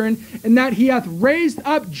children, and that he hath raised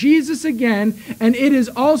up Jesus again. And it is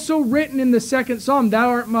also written in the second Psalm, thou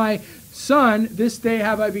art my Son, this day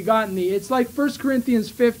have I begotten thee. It's like 1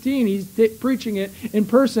 Corinthians 15. He's preaching it in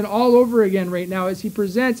person all over again right now as he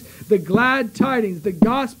presents the glad tidings, the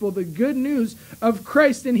gospel, the good news of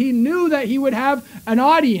Christ. And he knew that he would have an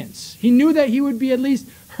audience. He knew that he would be at least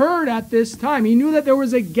heard at this time. He knew that there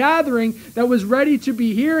was a gathering that was ready to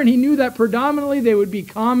be here, and he knew that predominantly they would be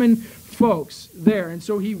common folks there. And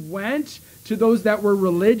so he went to those that were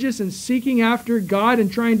religious and seeking after God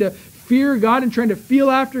and trying to fear God and trying to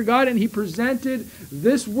feel after God, and he presented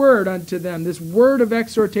this word unto them, this word of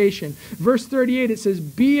exhortation. Verse 38, it says,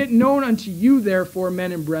 be it known unto you, therefore,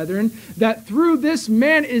 men and brethren, that through this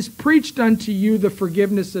man is preached unto you the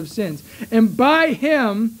forgiveness of sins. And by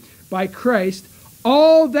him, by Christ,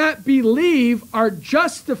 all that believe are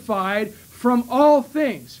justified from all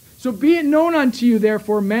things. So be it known unto you,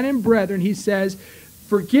 therefore, men and brethren, he says,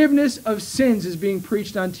 forgiveness of sins is being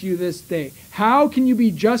preached unto you this day. How can you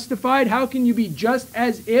be justified? How can you be just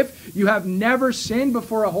as if you have never sinned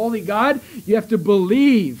before a holy God? You have to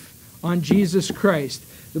believe on Jesus Christ.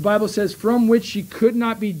 The Bible says, from which ye could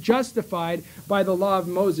not be justified by the law of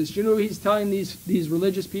Moses. You know, he's telling these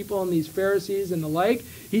religious people and these Pharisees and the like,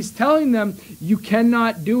 he's telling them, you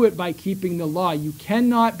cannot do it by keeping the law. You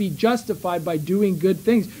cannot be justified by doing good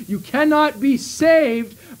things. You cannot be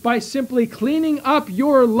saved by simply cleaning up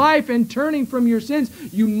your life and turning from your sins.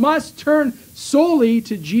 You must turn solely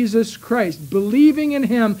to Jesus Christ, believing in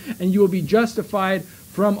him, and you will be justified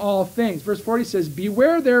from all things. Verse 40 says,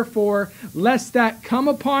 beware therefore, lest that come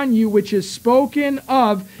upon you which is spoken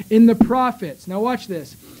of in the prophets. Now watch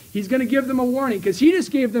this. He's going to give them a warning, because he just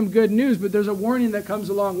gave them good news, but there's a warning that comes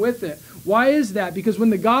along with it. Why is that? Because when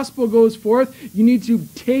the gospel goes forth, you need to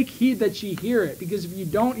take heed that ye hear it. Because if you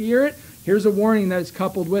don't hear it, here's a warning that is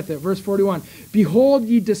coupled with it. Verse 41, behold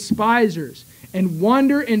ye despisers, and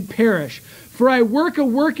wonder and perish. For I work a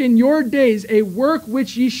work in your days, a work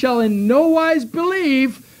which ye shall in no wise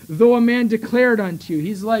believe, though a man declared unto you.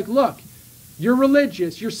 He's like, look, you're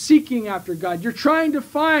religious, you're seeking after God, you're trying to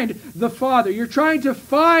find the Father, you're trying to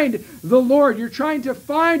find the Lord, you're trying to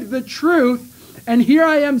find the truth, and here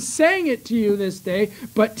I am saying it to you this day,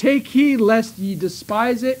 but take heed lest ye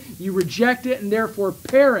despise it, you reject it, and therefore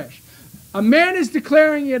perish. A man is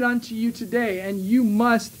declaring it unto you today, and you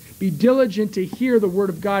must be diligent to hear the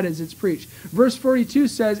word of God as it's preached. Verse 42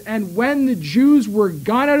 says, and when the Jews were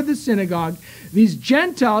gone out of the synagogue, these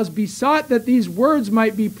Gentiles besought that these words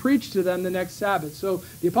might be preached to them the next Sabbath. So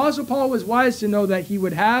the Apostle Paul was wise to know that he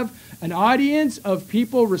would have an audience of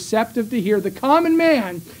people receptive to hear the common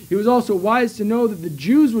man. He was also wise to know that the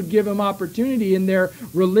Jews would give him opportunity in their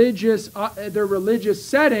religious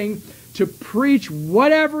setting to preach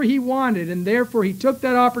whatever he wanted, and therefore he took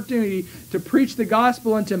that opportunity to preach the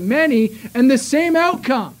gospel unto many, and the same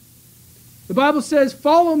outcome. The Bible says,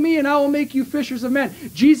 follow me and I will make you fishers of men.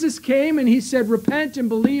 Jesus came and he said, repent and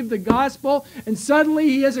believe the gospel, and suddenly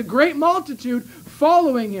he has a great multitude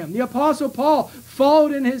following him. The Apostle Paul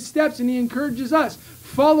followed in his steps, and he encourages us,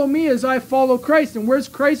 follow me as I follow Christ. And where's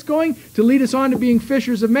Christ going? To lead us on to being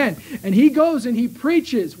fishers of men. And he goes and he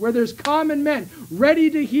preaches where there's common men ready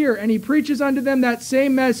to hear, and he preaches unto them that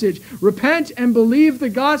same message. Repent and believe the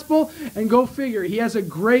gospel, and go figure. He has a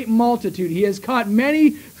great multitude. He has caught many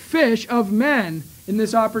fish of men in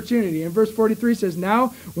this opportunity. And verse 43 says, now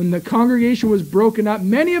when the congregation was broken up,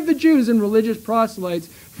 many of the Jews and religious proselytes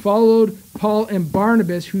followed Paul and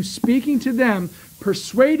Barnabas, who speaking to them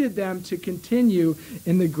persuaded them to continue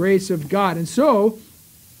in the grace of God. And so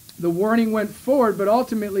the warning went forward, but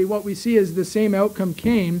ultimately what we see is the same outcome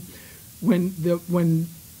came when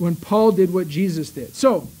Paul did what Jesus did.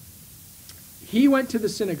 So he went to the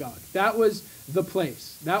synagogue. That was the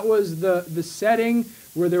place. That was the setting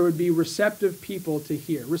where there would be receptive people to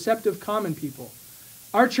hear, receptive common people.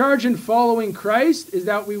 Our charge in following Christ is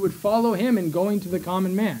that we would follow him in going to the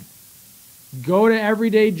common man. Go to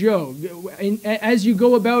Everyday Joe. As you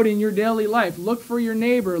go about in your daily life, look for your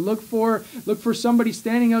neighbor. Look for somebody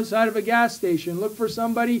standing outside of a gas station. Look for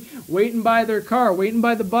somebody waiting by their car, waiting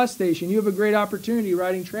by the bus station. You have a great opportunity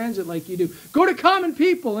riding transit like you do. Go to common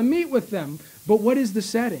people and meet with them. But what is the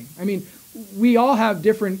setting? I mean, we all have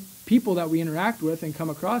different people that we interact with and come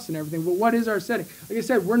across and everything, but what is our setting? Like I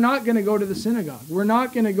said, we're not going to go to the synagogue. We're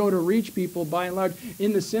not going to go to reach people by and large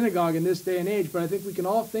in the synagogue in this day and age, but I think we can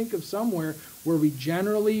all think of somewhere where we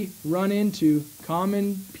generally run into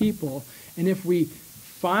common people, and if we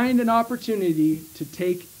find an opportunity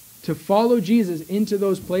to follow Jesus into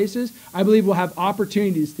those places, I believe we'll have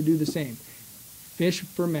opportunities to do the same. Fish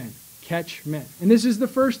for men, catch men. And this is the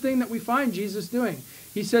first thing that we find Jesus doing.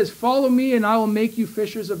 He says, follow me and I will make you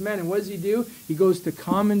fishers of men. And what does he do? He goes to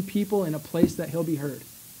common people in a place that he'll be heard.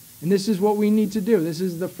 And this is what we need to do. This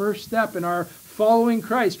is the first step in our following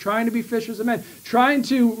Christ, trying to be fishers of men, trying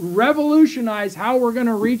to revolutionize how we're going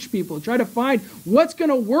to reach people, try to find what's going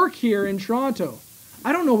to work here in Toronto.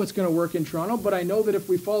 I don't know what's going to work in Toronto, but I know that if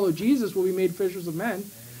we follow Jesus, we'll be made fishers of men.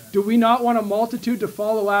 Amen. Do we not want a multitude to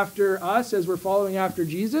follow after us as we're following after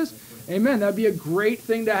Jesus? Amen. That'd be a great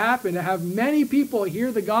thing to happen, to have many people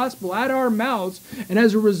hear the gospel at our mouths, and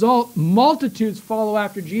as a result, multitudes follow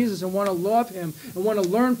after Jesus and want to love him and want to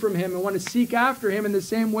learn from him and want to seek after him in the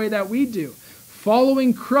same way that we do.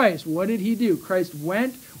 Following Christ, what did he do? Christ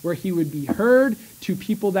went where he would be heard to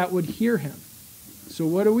people that would hear him. So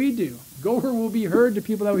what do? Go where we'll be heard to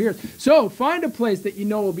people that will hear us. So find a place that you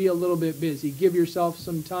know will be a little bit busy. Give yourself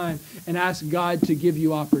some time and ask God to give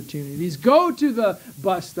you opportunities. Go to the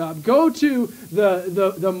bus stop. Go to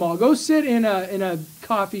the mall. Go sit in a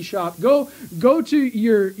coffee shop. Go to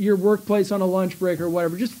your workplace on a lunch break or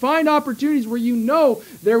whatever. Just find opportunities where you know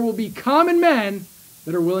there will be common men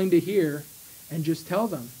that are willing to hear, and just tell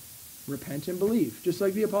them, repent and believe, just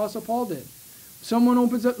like the Apostle Paul did. Someone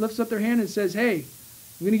lifts up their hand and says, hey,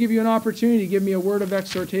 I'm going to give you an opportunity to give me a word of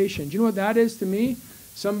exhortation. Do you know what that is to me?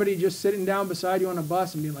 Somebody just sitting down beside you on a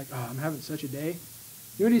bus and being like, oh, I'm having such a day.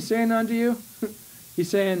 You know what he's saying unto you? He's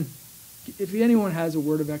saying, if anyone has a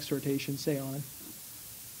word of exhortation, say on.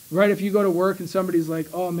 Right? If you go to work and somebody's like,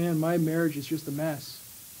 oh man, my marriage is just a mess.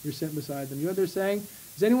 You're sitting beside them. You know what they're saying?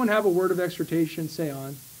 Does anyone have a word of exhortation? Say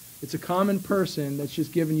on. It's a common person that's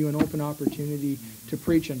just giving you an open opportunity to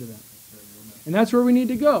preach unto them. And that's where we need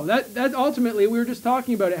to go. That ultimately, we were just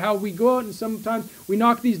talking about it, how we go out and sometimes we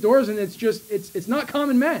knock these doors and it's not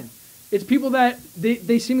common men. It's people that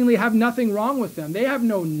they seemingly have nothing wrong with them. They have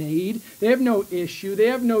no need. They have no issue. They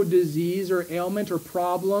have no disease or ailment or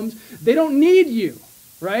problems. They don't need you,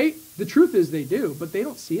 right? The truth is they do, but they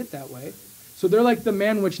don't see it that way. So they're like the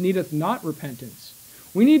man which needeth not repentance.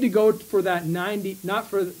 We need to go for that 90, not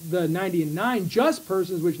for the 99 just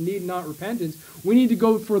persons which need not repentance. We need to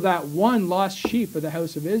go for that one lost sheep of the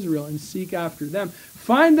house of Israel and seek after them.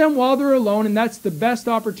 Find them while they're alone, and that's the best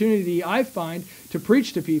opportunity I find to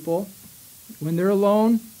preach to people. When they're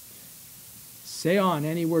alone, say on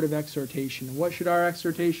any word of exhortation. And what should our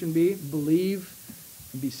exhortation be? Believe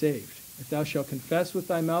and be saved. If thou shalt confess with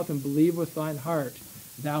thy mouth and believe with thine heart,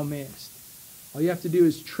 thou mayest. All you have to do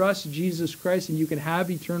is trust Jesus Christ and you can have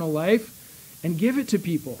eternal life and give it to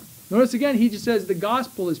people. Notice again, he just says the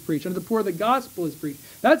gospel is preached. Unto the poor, the gospel is preached.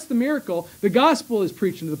 That's the miracle. The gospel is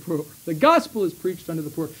preached unto the poor. The gospel is preached unto the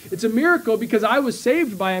poor. It's a miracle because I was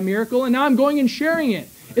saved by a miracle and now I'm going and sharing it.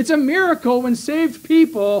 It's a miracle when saved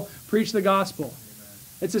people preach the gospel.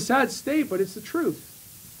 It's a sad state, but it's the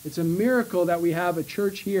truth. It's a miracle that we have a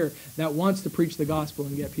church here that wants to preach the gospel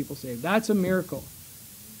and get people saved. That's a miracle.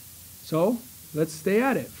 So, let's stay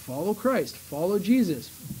at it. Follow Christ. Follow Jesus.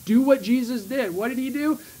 Do what Jesus did. What did he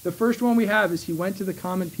do? The first one we have is he went to the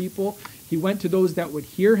common people. He went to those that would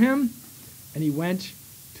hear him. And he went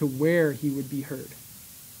to where he would be heard.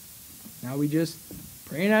 Now we just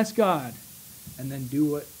pray and ask God. And then do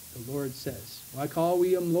what the Lord says. Why call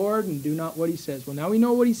we him Lord and do not what he says? Well, now we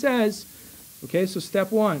know what he says. Okay, so step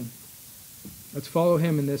one. Let's follow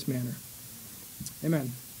him in this manner.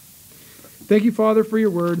 Amen. Thank you, Father, for your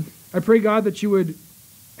word. I pray, God, that you would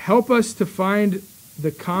help us to find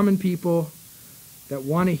the common people that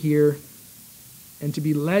want to hear and to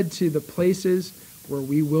be led to the places where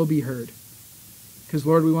we will be heard. Because,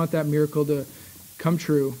 Lord, we want that miracle to come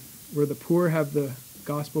true, where the poor have the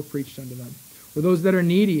gospel preached unto them, where those that are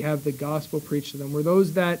needy have the gospel preached to them, where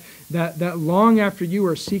those that long after you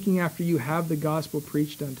or seeking after you have the gospel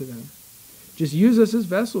preached unto them. Just use us as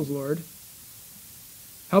vessels, Lord.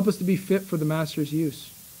 Help us to be fit for the Master's use,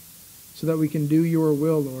 so that we can do your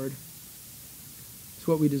will, Lord. It's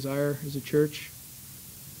what we desire as a church.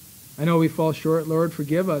 I know we fall short. Lord,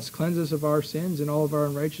 forgive us. Cleanse us of our sins and all of our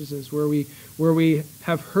unrighteousness where we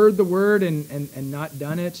have heard the word and not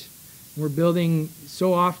done it. We're building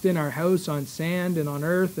so often our house on sand and on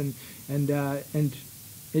earth, and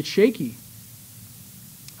it's shaky.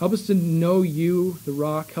 Help us to know you, the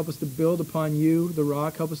rock. Help us to build upon you, the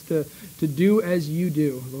rock. Help us to do as you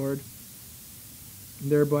do, Lord.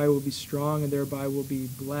 And thereby we'll be strong, and thereby we'll be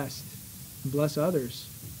blessed. And bless others.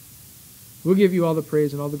 We'll give you all the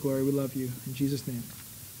praise and all the glory. We love you. In Jesus' name.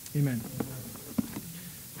 Amen.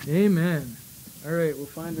 Amen. All right, we'll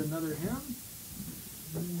find another hymn.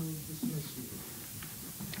 And then we'll dismiss you.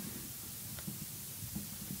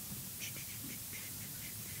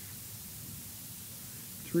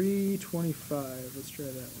 $325. Let's try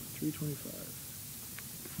that one. $325.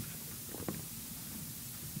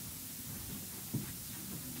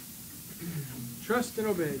 Trust and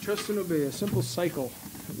obey. Trust and obey. A simple cycle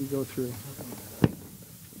that we go through.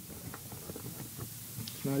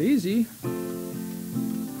 It's not easy.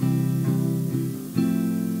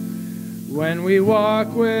 When we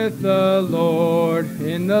walk with the Lord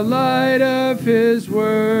in the light of His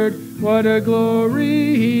word, what a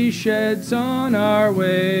glory He sheds on our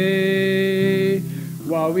way.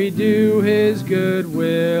 While we do His good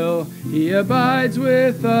will, He abides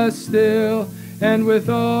with us still, and with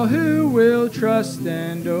all who will trust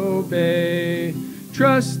and obey.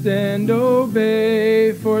 Trust and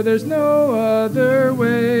obey, for there's no other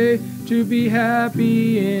way to be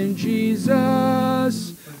happy in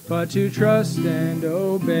Jesus but to trust and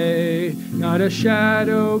obey. Not a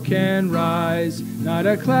shadow can rise, not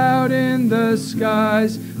a cloud in the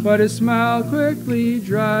skies, but a smile quickly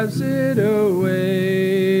drives it away.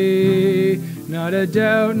 Not a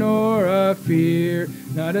doubt nor a fear,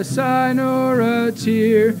 not a sigh nor a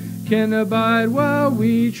tear can abide while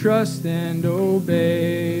we trust and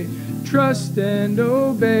obey. Trust and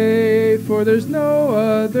obey, for there's no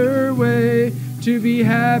other way to be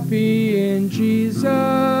happy in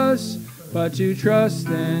Jesus, but to trust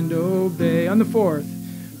and obey. On the fourth,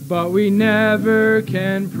 but we never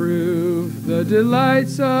can prove the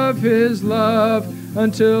delights of His love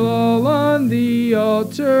until all on the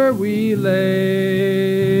altar we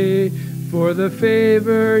lay. For the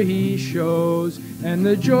favor He shows and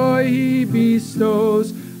the joy He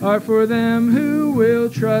bestows are for them who will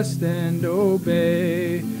trust and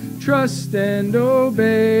obey. Trust and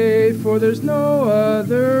obey, for there's no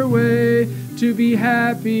other way to be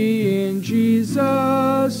happy in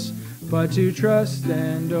Jesus, but to trust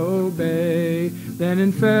and obey. Then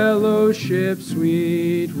in fellowship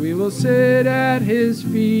sweet we will sit at His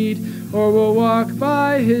feet, or we'll walk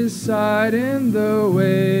by His side in the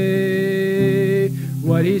way.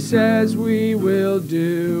 What He says we will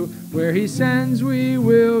do, where He sends we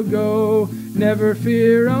will go. Never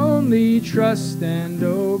fear, only trust and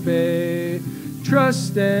obey.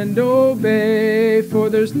 Trust and obey, for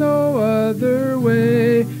there's no other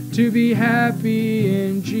way to be happy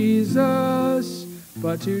in Jesus,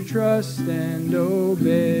 but to trust and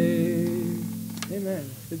obey. Amen.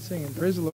 Good singing. Praise the Lord.